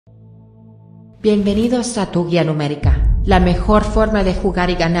Bienvenidos a tu Guía Numérica, la mejor forma de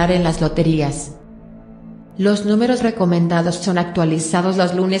jugar y ganar en las loterías. Los números recomendados son actualizados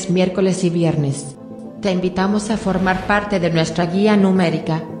los lunes, miércoles y viernes. Te invitamos a formar parte de nuestra guía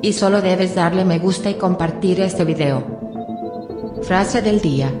numérica, y solo debes darle me gusta y compartir este video. Frase del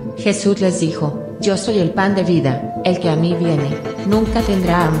día: Jesús les dijo, yo soy el pan de vida, el que a mí viene, nunca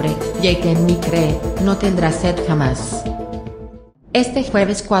tendrá hambre, y el que en mí cree, no tendrá sed jamás. Este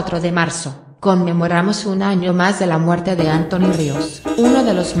jueves 4 de marzo, conmemoramos un año más de la muerte de Anthony Ríos, uno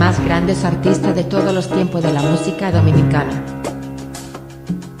de los más grandes artistas de todos los tiempos de la música dominicana.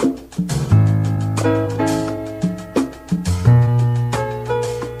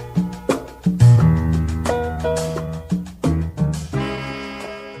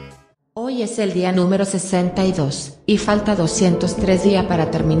 Hoy es el día número 62, y falta 203 días para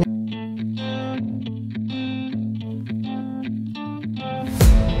terminar.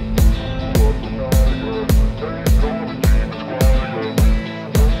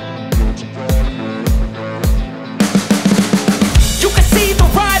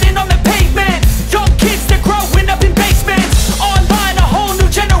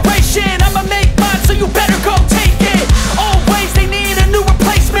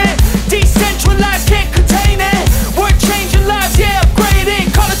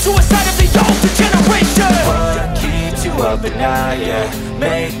 At night, yeah,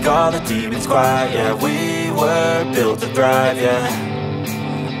 make all the demons quiet, yeah, we were built to thrive,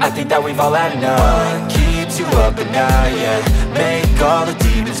 yeah, I think that we've all had enough. What keeps you up at night, yeah, make all the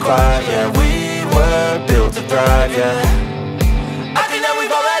demons quiet, yeah, we were built to thrive, yeah.